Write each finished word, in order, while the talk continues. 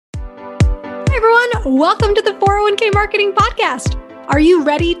Welcome to the 401k Marketing Podcast. Are you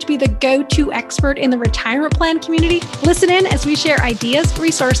ready to be the go-to expert in the retirement plan community? Listen in as we share ideas,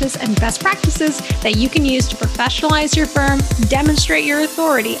 resources, and best practices that you can use to professionalize your firm, demonstrate your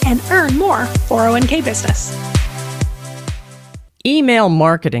authority, and earn more 401k business. Email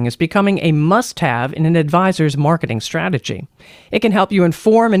marketing is becoming a must-have in an advisor's marketing strategy. It can help you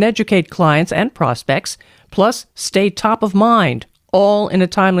inform and educate clients and prospects, plus stay top of mind, all in a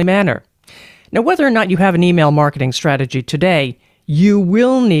timely manner. Now, whether or not you have an email marketing strategy today, you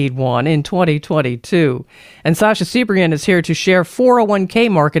will need one in 2022. And Sasha Cibrian is here to share 401k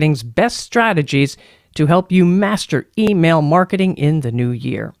marketing's best strategies to help you master email marketing in the new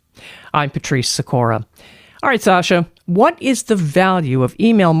year. I'm Patrice Sikora. All right, Sasha, what is the value of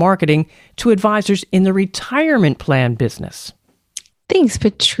email marketing to advisors in the retirement plan business? Thanks,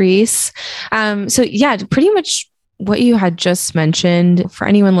 Patrice. Pretty much what you had just mentioned. For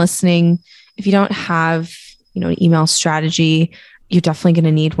anyone listening, if you don't have, an email strategy, you're definitely going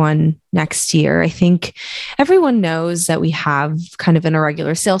to need one next year. I think everyone knows that we have kind of an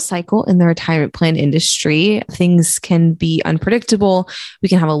irregular sales cycle in the retirement plan industry. Things can be unpredictable. We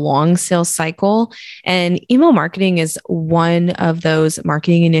can have a long sales cycle, and email marketing is one of those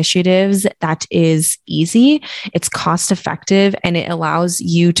marketing initiatives that is easy, it's cost effective, and it allows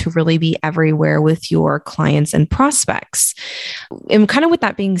you to really be everywhere with your clients and prospects. And kind of with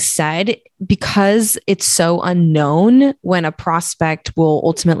that being said, because it's so unknown when a prospect will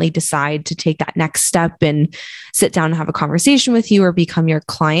ultimately decide to take that next step and sit down and have a conversation with you or become your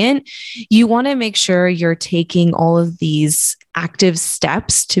client, you want to make sure you're taking all of these active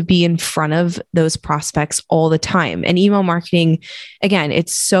steps to be in front of those prospects all the time. And email marketing, again,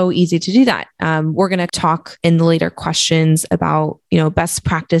 it's so easy to do that. We're going to talk in the later questions about, best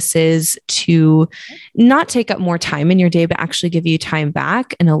practices to not take up more time in your day, but actually give you time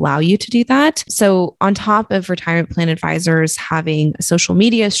back and allow you to do that. So on top of retirement plan advisors having a social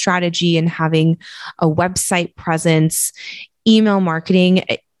media strategy and having a website presence, email marketing,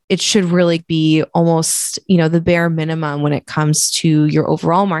 it should really be almost, the bare minimum when it comes to your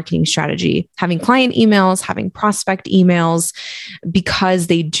overall marketing strategy. Having client emails, having prospect emails, because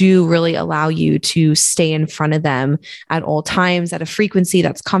they do really allow you to stay in front of them at all times at a frequency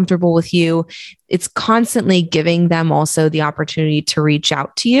that's comfortable with you. It's constantly giving them also the opportunity to reach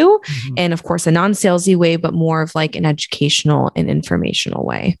out to you. Mm-hmm. And of course, a non-salesy way, but more of like an educational and informational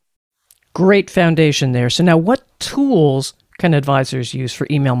way. Great foundation there. So now what tools can advisors use for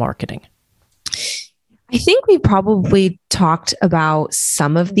email marketing? I think we probably talked about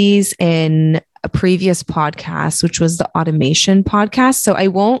some of these in a previous podcast, which was the automation podcast. So I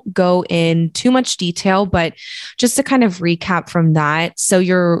won't go in too much detail, but just to kind of recap from that. So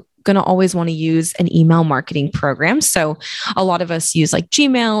you're going to always want to use an email marketing program. So a lot of us use like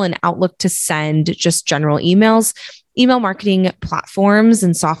Gmail and Outlook to send just general emails. Email marketing platforms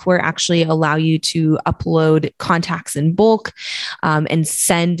and software actually allow you to upload contacts in bulk and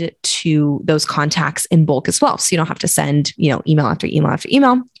send to those contacts in bulk as well. So you don't have to send, email after email after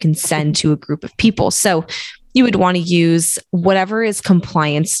email. You can send to a group of people. So you would want to use whatever is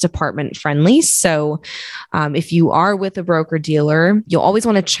compliance department friendly. So if you are with a broker dealer, you'll always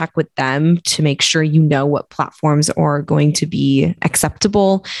want to check with them to make sure you know what platforms are going to be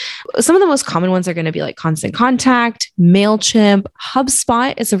acceptable. Some of the most common ones are going to be like Constant Contact, MailChimp,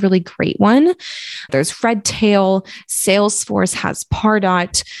 HubSpot is a really great one. There's Redtail, Salesforce has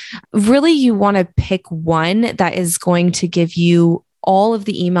Pardot. Really, you want to pick one that is going to give you all of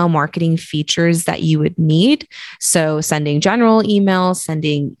the email marketing features that you would need. So sending general email,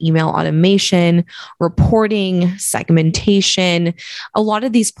 sending email automation, reporting, segmentation. A lot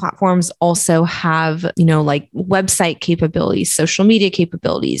of these platforms also have, like website capabilities, social media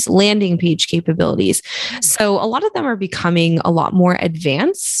capabilities, landing page capabilities. So a lot of them are becoming a lot more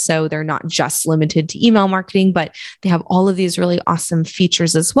advanced. So they're not just limited to email marketing, but they have all of these really awesome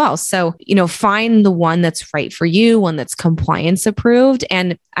features as well. So, find the one that's right for you, one that's compliance approved.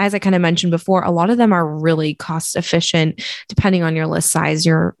 And as I kind of mentioned before, a lot of them are really cost efficient. Depending on your list size,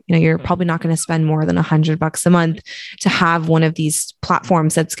 you're probably not going to spend more than $100 a month to have one of these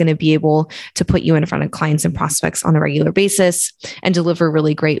platforms that's going to be able to put you in front of clients and prospects on a regular basis and deliver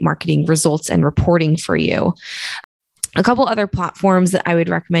really great marketing results and reporting for you. A couple other platforms that I would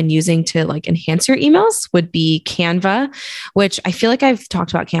recommend using to like enhance your emails would be Canva, which I feel like I've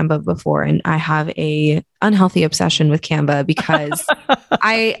talked about Canva before, and I have a unhealthy obsession with Canva because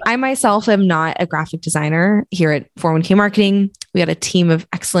I myself am not a graphic designer here at 401k Marketing. We got a team of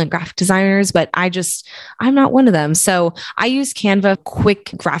excellent graphic designers, but I'm not one of them. So I use Canva quick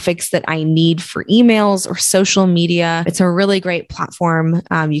graphics that I need for emails or social media. It's a really great platform.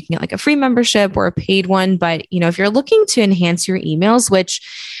 You can get like a free membership or a paid one, but if you're looking to enhance your emails, which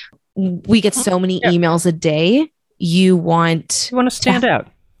we get so many emails a day, you want to stand out.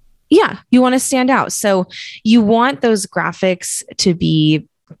 Yeah, you want to stand out. So you want those graphics to be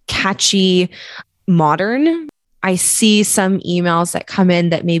catchy, modern. I see some emails that come in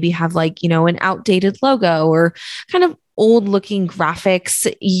that maybe have an outdated logo or kind of old looking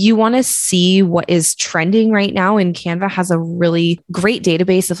graphics. You want to see what is trending right now. And Canva has a really great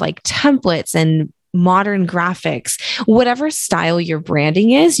database of templates and modern graphics. Whatever style your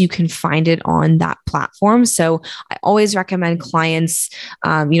branding is, you can find it on that platform. So I always recommend clients,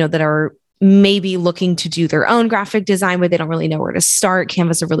 that are maybe looking to do their own graphic design, but they don't really know where to start.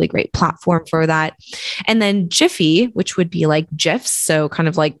 Canva is a really great platform for that. And then Giphy, which would be like GIFs. So kind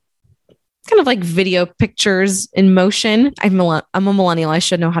of like video pictures in motion. I'm a millennial. I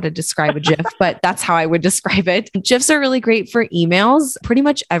should know how to describe a GIF, but that's how I would describe it. GIFs are really great for emails. Pretty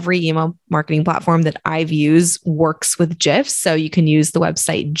much every email marketing platform that I've used works with GIFs. So you can use the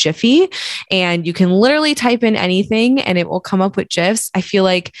website Giphy and you can literally type in anything and it will come up with GIFs. I feel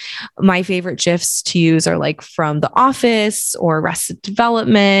like my favorite GIFs to use are from The Office or Arrested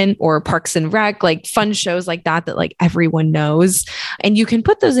Development or Parks and Rec, fun shows like that everyone knows. And you can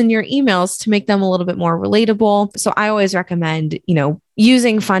put those in your emails to make them a little bit more relatable. So I always recommend,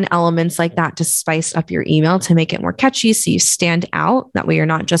 using fun elements like that to spice up your email to make it more catchy so you stand out. That way you're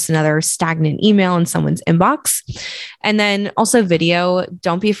not just another stagnant email in someone's inbox. And then also video.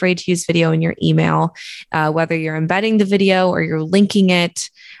 Don't be afraid to use video in your email, whether you're embedding the video or you're linking it.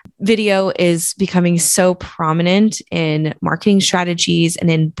 Video is becoming so prominent in marketing strategies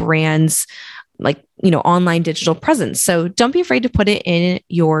and in brands online digital presence. So don't be afraid to put it in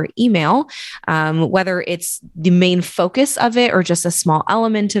your email, whether it's the main focus of it or just a small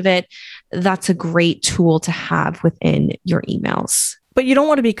element of it. That's a great tool to have within your emails. But you don't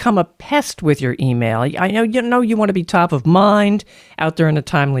want to become a pest with your email. I know you want to be top of mind, out there in a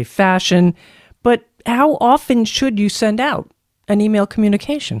timely fashion, but how often should you send out an email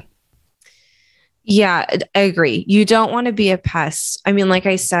communication? Yeah, I agree. You don't want to be a pest. I mean, like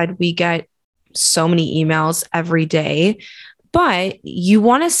I said, we get so many emails every day, but you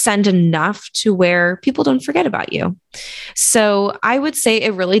want to send enough to where people don't forget about you. So I would say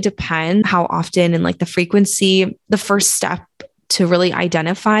it really depends how often and the frequency. The first step to really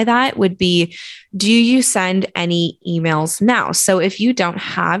identify that would be, do you send any emails now? So if you don't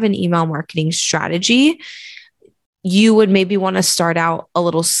have an email marketing strategy, you would maybe want to start out a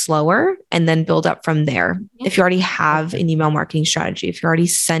little slower and then build up from there. If you already have an email marketing strategy, if you're already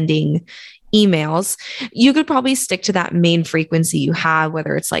sending emails, you could probably stick to that main frequency you have,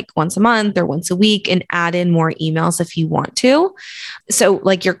 whether it's once a month or once a week, and add in more emails if you want to. So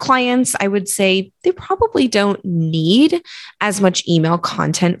your clients, I would say they probably don't need as much email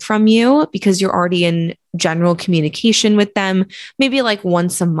content from you because you're already in general communication with them. Maybe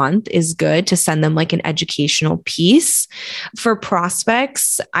once a month is good to send them an educational piece. For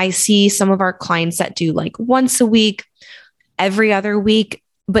prospects, I see some of our clients that do once a week, every other week,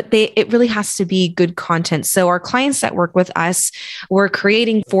 but it really has to be good content. So our clients that work with us, we're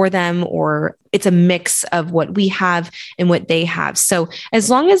creating for them, or it's a mix of what we have and what they have. So as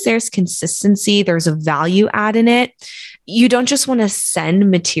long as there's consistency, there's a value add in it. You don't just want to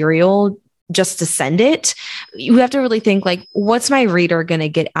send material just to send it. You have to really think what's my reader going to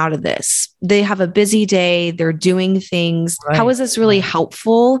get out of this? They have a busy day. They're doing things. Right. How is this really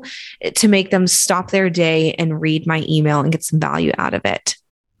helpful to make them stop their day and read my email and get some value out of it?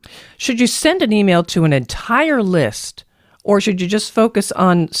 Should you send an email to an entire list, or should you just focus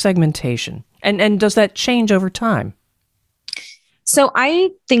on segmentation? And does that change over time? So I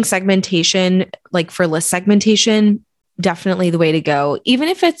think segmentation, for list segmentation, definitely the way to go. Even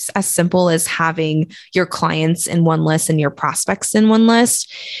if it's as simple as having your clients in one list and your prospects in one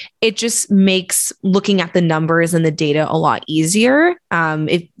list, it just makes looking at the numbers and the data a lot easier.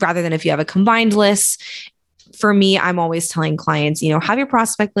 Rather than if you have a combined list. For me, I'm always telling clients, have your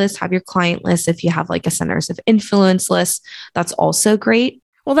prospect list, have your client list. If you have a centers of influence list, that's also great.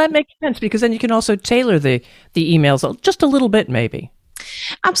 Well, that makes sense because then you can also tailor the emails just a little bit, maybe.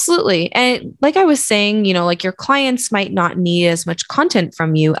 Absolutely. And like I was saying, your clients might not need as much content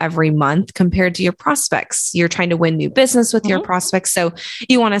from you every month compared to your prospects. You're trying to win new business with your prospects. So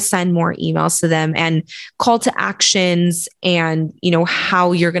you want to send more emails to them, and call to actions and,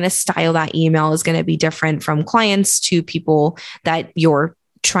 how you're going to style that email is going to be different from clients to people that you're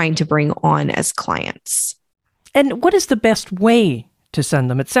trying to bring on as clients. And what is the best way to send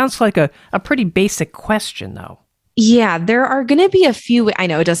them? It sounds like a pretty basic question, though. Yeah, there are going to be a few. I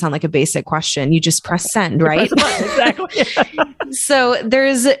know it does sound like a basic question. You just press send, right? Exactly. So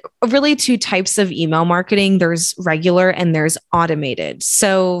there's really two types of email marketing. There's regular and there's automated.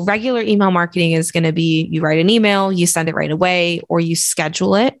 So regular email marketing is going to be you write an email, you send it right away, or you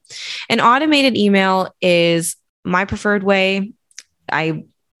schedule it. An automated email is my preferred way. I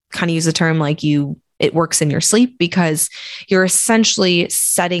kind of use the term like it works in your sleep because you're essentially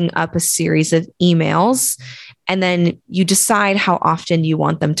setting up a series of emails and then you decide how often you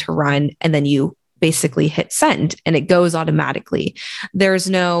want them to run. And then you basically hit send and it goes automatically. There's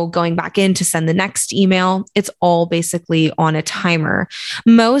no going back in to send the next email. It's all basically on a timer.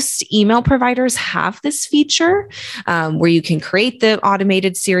 Most email providers have this feature where you can create the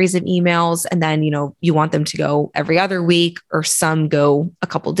automated series of emails and then, you want them to go every other week or some go a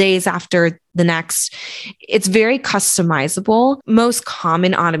couple days after the next. It's very customizable. Most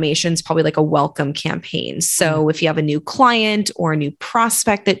common automation is probably like a welcome campaign. So if you have a new client or a new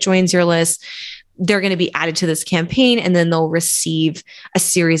prospect that joins your list, they're going to be added to this campaign and then they'll receive a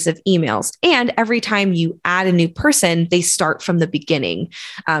series of emails. And every time you add a new person, they start from the beginning.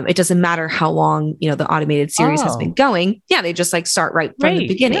 It doesn't matter how long, the automated series has been going. Yeah, they just start right from the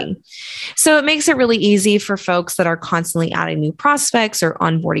beginning. Yeah. So it makes it really easy for folks that are constantly adding new prospects or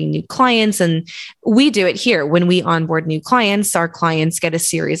onboarding new clients. And we do it here. When we onboard new clients, our clients get a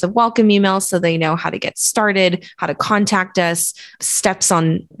series of welcome emails so they know how to get started, how to contact us, steps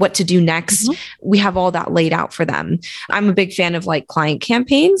on what to do next. Mm-hmm. We have all that laid out for them. I'm a big fan of client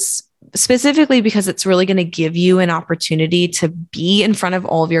campaigns, specifically because it's really going to give you an opportunity to be in front of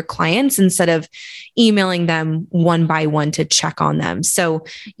all of your clients instead of emailing them one by one to check on them. So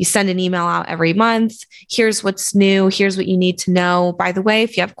you send an email out every month. Here's what's new. Here's what you need to know. By the way,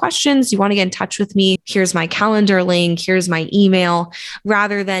 if you have questions, you want to get in touch with me, here's my calendar link. Here's my email,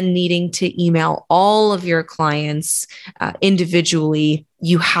 rather than needing to email all of your clients individually.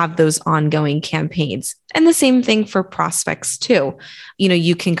 You have those ongoing campaigns. And the same thing for prospects too.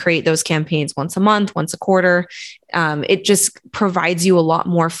 You can create those campaigns once a month, once a quarter. It just provides you a lot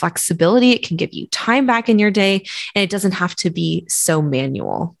more flexibility. It can give you time back in your day, and it doesn't have to be so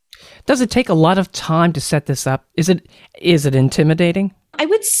manual. Does it take a lot of time to set this up? Is it intimidating? I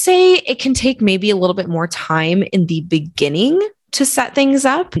would say it can take maybe a little bit more time in the beginning to set things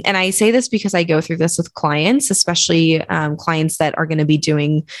up. And I say this because I go through this with clients, especially clients that are going to be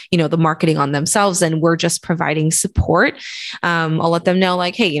doing, the marketing on themselves. And we're just providing support. I'll let them know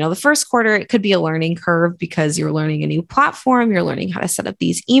hey, the first quarter, it could be a learning curve because you're learning a new platform. You're learning how to set up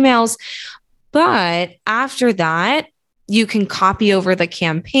these emails. But after that, you can copy over the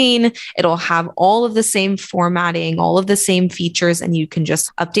campaign. It'll have all of the same formatting, all of the same features, and you can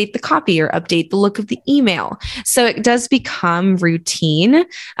just update the copy or update the look of the email. So it does become routine.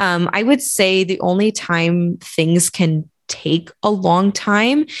 I would say the only time things can take a long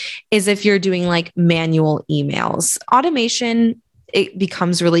time is if you're doing manual emails. Automation, it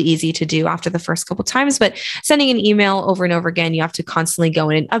becomes really easy to do after the first couple of times, but sending an email over and over again, you have to constantly go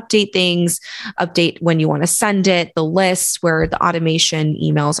in and update things, update when you want to send it, the list, where the automation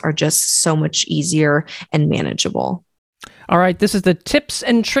emails are just so much easier and manageable. All right. This is the tips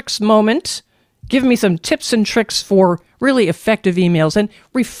and tricks moment. Give me some tips and tricks for really effective emails and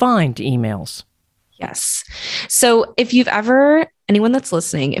refined emails. Yes. So anyone that's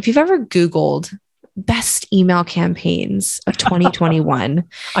listening, if you've ever Googled best email campaigns of 2021.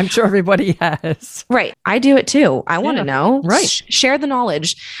 I'm sure everybody has. Right. I do it too. I want to know. Right. Share the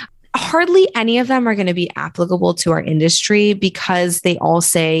knowledge. Hardly any of them are going to be applicable to our industry because they all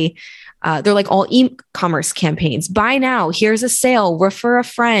say, they're all e-commerce campaigns. Buy now, here's a sale, refer a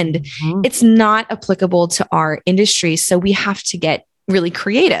friend. Mm-hmm. It's not applicable to our industry. So we have to get really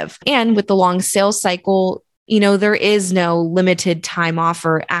creative. And with the long sales cycle, there is no limited time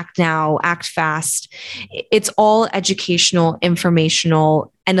offer, act now, act fast. It's all educational,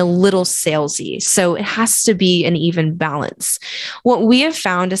 informational, and a little salesy. So it has to be an even balance. What we have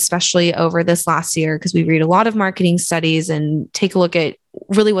found, especially over this last year, because we read a lot of marketing studies and take a look at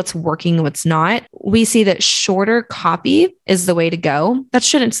really what's working and what's not, we see that shorter copy is the way to go. That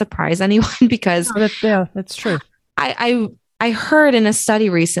shouldn't surprise anyone because that's true. I heard in a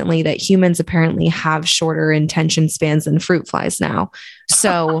study recently that humans apparently have shorter attention spans than fruit flies now.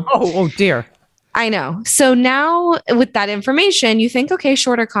 So, oh dear. I know. So now with that information, you think, okay,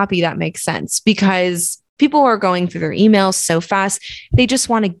 shorter copy, that makes sense because people are going through their emails so fast. They just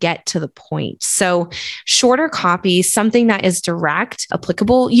want to get to the point. So shorter copy, something that is direct,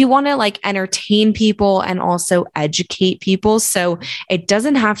 applicable. You want to entertain people and also educate people. So it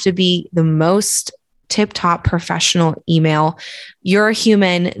doesn't have to be the most tip-top professional email. You're a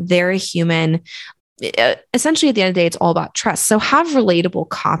human, they're a human. Essentially, at the end of the day, it's all about trust. So have relatable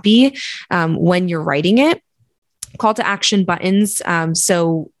copy when you're writing it. Call to action buttons.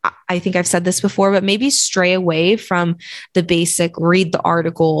 So I think I've said this before, but maybe stray away from the basic read the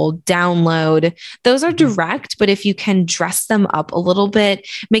article, download. Those are direct, but if you can dress them up a little bit,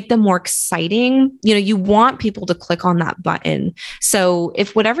 make them more exciting, you want people to click on that button. So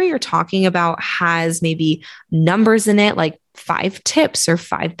if whatever you're talking about has maybe numbers in it, like 5 tips or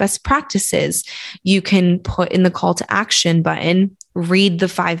 5 best practices, you can put in the call to action button, read the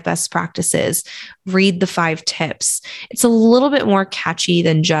 5 best practices, read the 5 tips. It's a little bit more catchy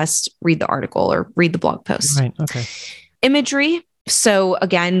than just read the article or read the blog post. Right. Okay. Imagery. So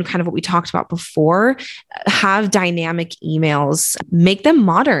again, kind of what we talked about before, have dynamic emails, make them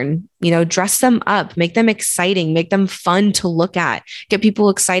modern, dress them up, make them exciting, make them fun to look at, get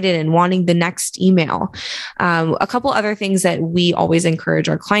people excited and wanting the next email. A couple other things that we always encourage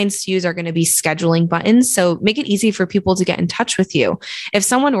our clients to use are going to be scheduling buttons. So make it easy for people to get in touch with you. If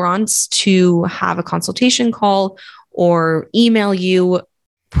someone wants to have a consultation call or email you,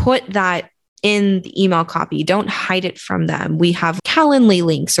 put that in the email copy. Don't hide it from them. We have Calendly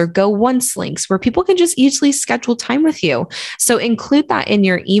links or Go Once links where people can just easily schedule time with you. So include that in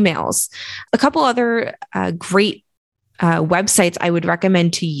your emails. A couple other great websites I would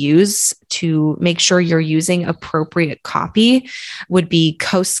recommend to use to make sure you're using appropriate copy would be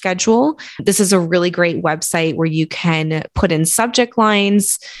CoSchedule. This is a really great website where you can put in subject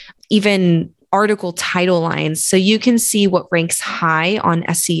lines, even article title lines, so you can see what ranks high on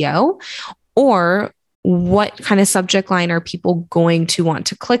SEO or what kind of subject line are people going to want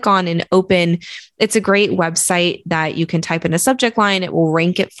to click on and open. It's a great website that you can type in a subject line. It will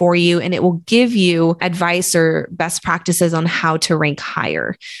rank it for you and it will give you advice or best practices on how to rank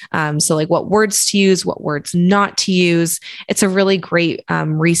higher. So like what words to use, what words not to use. It's a really great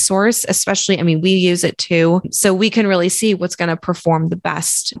resource, especially, we use it too. So we can really see what's going to perform the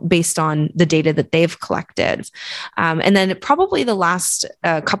best based on the data that they've collected. And then probably the last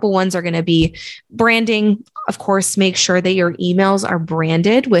couple ones are going to be branding. Of course, make sure that your emails are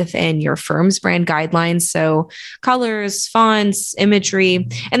branded within your firm's brand guidelines. So colors, fonts, imagery,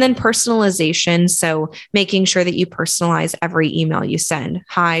 and then personalization. So making sure that you personalize every email you send.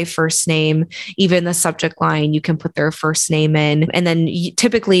 Hi, first name, even the subject line, you can put their first name in. And then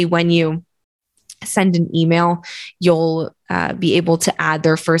typically when you send an email, you'll be able to add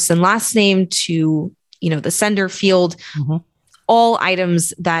their first and last name to, the sender field. Mm-hmm. All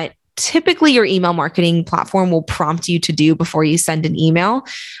items that typically your email marketing platform will prompt you to do before you send an email.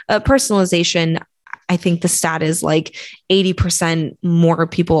 Personalization, I think the stat is like 80% more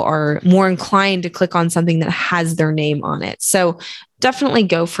people are more inclined to click on something that has their name on it. So definitely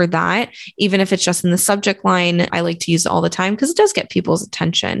go for that. Even if it's just in the subject line, I like to use it all the time because it does get people's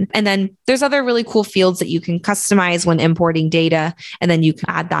attention. And then there's other really cool fields that you can customize when importing data. And then you can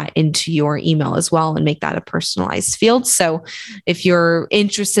add that into your email as well and make that a personalized field. So if you're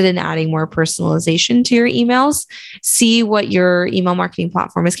interested in adding more personalization to your emails, see what your email marketing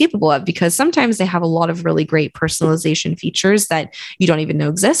platform is capable of, because sometimes they have a lot of really great personalization features that you don't even know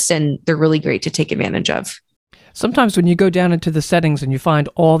exist. And they're really great to take advantage of. Sometimes when you go down into the settings and you find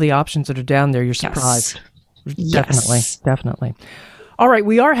all the options that are down there, you're surprised. Yes. Definitely. All right,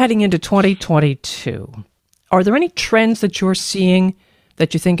 we are heading into 2022. Are there any trends that you're seeing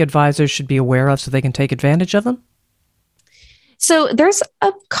that you think advisors should be aware of so they can take advantage of them? So there's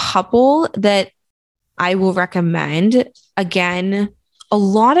a couple that I will recommend. Again, a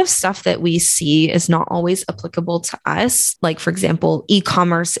lot of stuff that we see is not always applicable to us. Like, for example,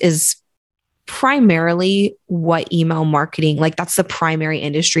 e-commerce is primarily what email marketing, like that's the primary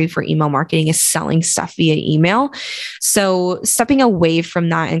industry for email marketing, is selling stuff via email. So stepping away from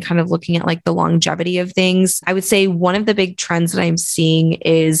that and kind of looking at like the longevity of things, I would say one of the big trends that I'm seeing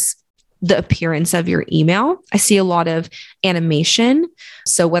is the appearance of your email. I see a lot of animation.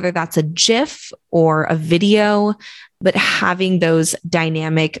 So whether that's a GIF or a video, but having those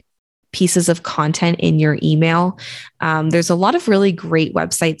dynamic pieces of content in your email. There's a lot of really great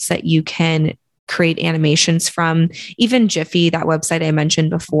websites that you can create animations from. Even Jiffy, that website I mentioned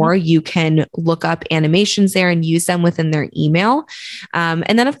before, you can look up animations there and use them within their email.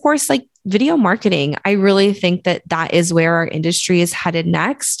 And then, of course, like video marketing, I really think that that is where our industry is headed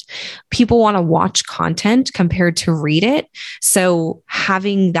next. People want to watch content compared to read it. So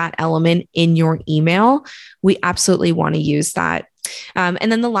having that element in your email, we absolutely want to use that.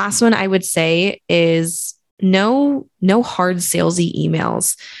 And then the last one I would say is no hard salesy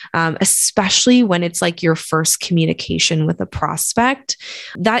emails, especially when it's like your first communication with a prospect.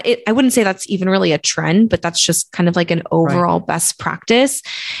 I wouldn't say that's even really a trend, but that's just kind of like an overall best practice.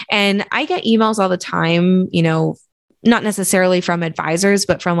 And I get emails all the time, not necessarily from advisors,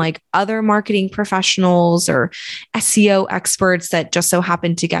 but from like other marketing professionals or SEO experts that just so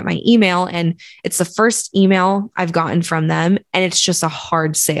happen to get my email. And it's the first email I've gotten from them. And it's just a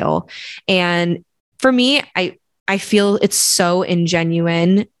hard sale. And for me, I feel it's so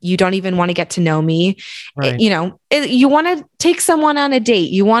ingenuine. You don't even want to get to know me. Right. You want to take someone on a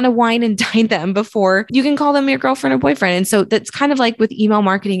date. You want to wine and dine them before you can call them your girlfriend or boyfriend. And so that's kind of like with email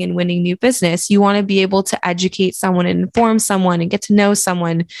marketing and winning new business. You want to be able to educate someone and inform someone and get to know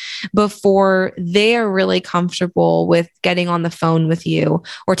someone before they are really comfortable with getting on the phone with you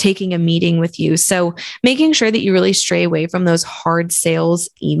or taking a meeting with you. So making sure that you really stray away from those hard sales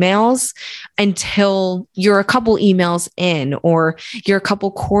emails until you're a couple emails in, or you're a couple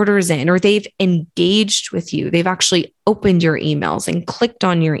quarters in, or they've engaged with you. They've actually opened your emails and clicked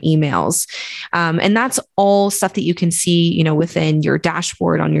on your emails. And that's all stuff that you can see, within your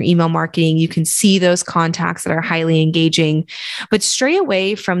dashboard on your email marketing. You can see those contacts that are highly engaging, but stray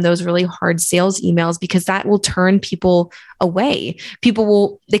away from those really hard sales emails, because that will turn people away.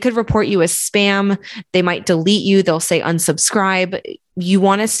 They could report you as spam. They might delete you. They'll say unsubscribe. You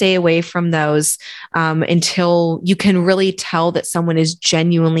want to stay away from those until you can really tell that someone is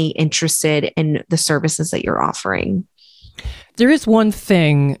genuinely interested in the services that you're offering. There is one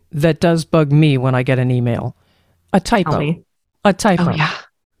thing that does bug me when I get an email: a typo. A typo. Oh, yeah.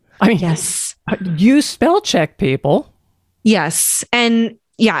 I mean, yes. You spell check people. Yes. And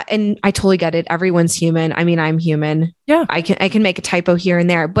I totally get it. Everyone's human. I mean, I'm human. Yeah. I can make a typo here and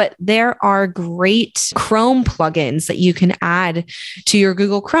there, but there are great Chrome plugins that you can add to your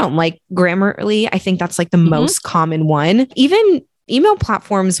Google Chrome, like Grammarly. I think that's like the most common one. Even email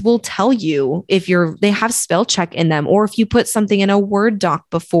platforms will tell you if they have spell check in them, or if you put something in a Word doc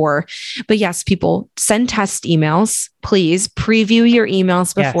before. But yes, people, send test emails. Please preview your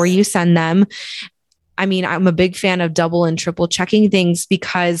emails before you send them. I mean, I'm a big fan of double and triple checking things,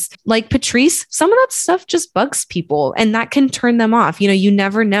 because like Patrice, some of that stuff just bugs people and that can turn them off. You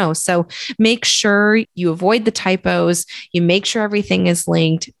never know. So make sure you avoid the typos. You make sure everything is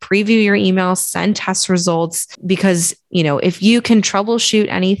linked, preview your emails, send test results, because, if you can troubleshoot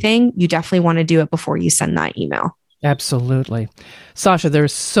anything, you definitely want to do it before you send that email. Absolutely. Sasha,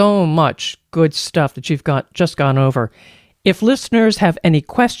 there's so much good stuff that you've just gone over. If listeners have any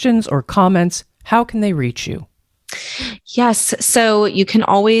questions or comments, how can they reach you? Yes. So you can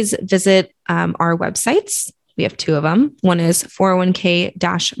always visit our websites. We have two of them. One is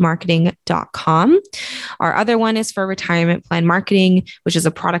 401k-marketing.com. Our other one is for retirement plan marketing, which is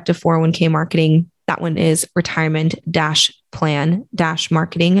a product of 401k marketing. That one is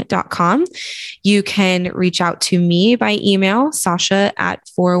retirement-plan-marketing.com. You can reach out to me by email, Sasha at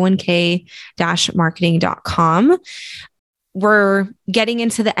 401k-marketing.com. We're getting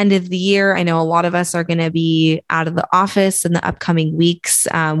into the end of the year. I know a lot of us are going to be out of the office in the upcoming weeks.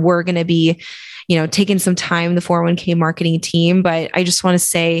 We're going to be, taking some time, the 401k marketing team. But I just want to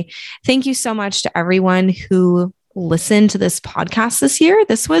say thank you so much to everyone who listened to this podcast this year.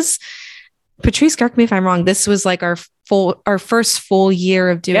 This was, Patrice, correct me if I'm wrong, this was like our first full year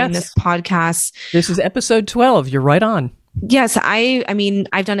of doing this podcast. This is episode 12. You're right on. Yes. I mean,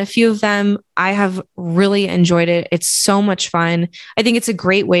 I've done a few of them. I have really enjoyed it. It's so much fun. I think it's a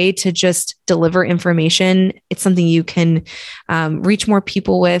great way to just deliver information. It's something you can reach more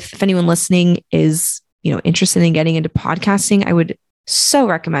people with. If anyone listening is, interested in getting into podcasting, I would so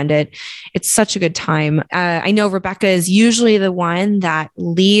recommend it. It's such a good time. I know Rebecca is usually the one that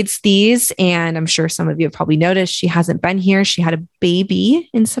leads these, and I'm sure some of you have probably noticed she hasn't been here. She had a baby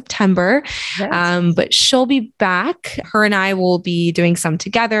in September, but she'll be back. Her and I will be doing some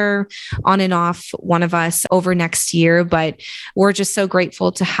together, on and off, one of us over next year. But we're just so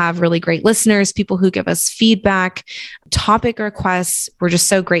grateful to have really great listeners, people who give us feedback, topic requests. We're just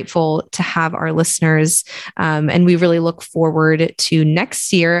so grateful to have our listeners. And we really look forward to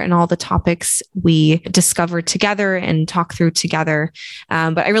next year and all the topics we discover together and talk through together.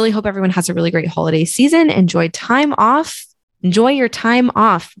 But I really hope everyone has a really great holiday season. Enjoy time off. Enjoy your time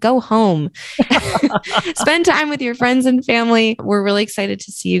off. Go home. Spend time with your friends and family. We're really excited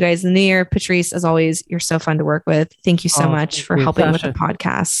to see you guys in the new year. Patrice, as always, you're so fun to work with. Thank you so much for helping with the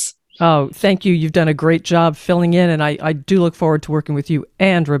podcast. Oh, thank you. You've done a great job filling in, and I do look forward to working with you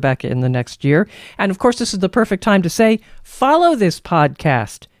and Rebecca in the next year. And of course, this is the perfect time to say, follow this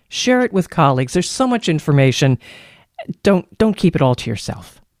podcast. Share it with colleagues. There's so much information. Don't keep it all to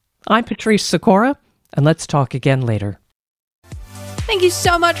yourself. I'm Patrice Sikora. and let's talk again later. Thank you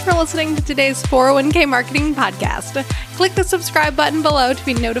so much for listening to today's 401k Marketing Podcast. Click the subscribe button below to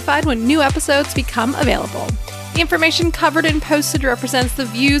be notified when new episodes become available. The information covered and posted represents the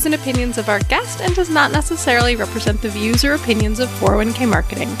views and opinions of our guest and does not necessarily represent the views or opinions of 401k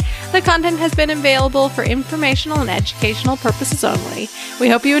Marketing. The content has been available for informational and educational purposes only. We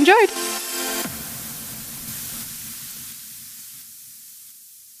hope you enjoyed.